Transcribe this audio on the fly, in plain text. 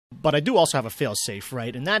But I do also have a fail-safe,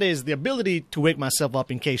 right? And that is the ability to wake myself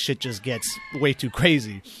up in case shit just gets way too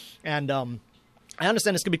crazy. And I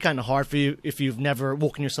understand this can be kind of hard for you if you've never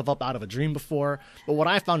woken yourself up out of a dream before. But what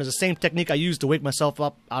I found is the same technique I use to wake myself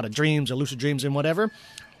up out of dreams or lucid dreams and whatever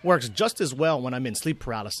works just as well when I'm in sleep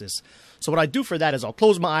paralysis. So what I do for that is I'll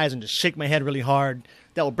close my eyes and just shake my head really hard.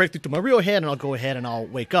 That will break through to my real head, and I'll go ahead and I'll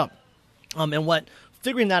wake up. And what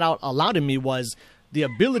figuring that out allowed in me was the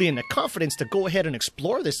ability and the confidence to go ahead and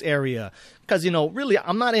explore this area. Because, really,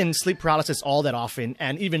 I'm not in sleep paralysis all that often,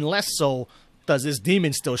 and even less so does this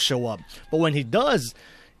demon still show up. But when he does,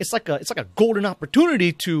 it's like a golden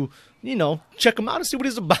opportunity to, check him out and see what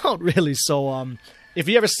he's about, really. So if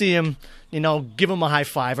you ever see him, give him a high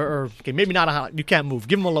five, or okay, maybe not you can't move,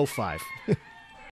 give him a low five.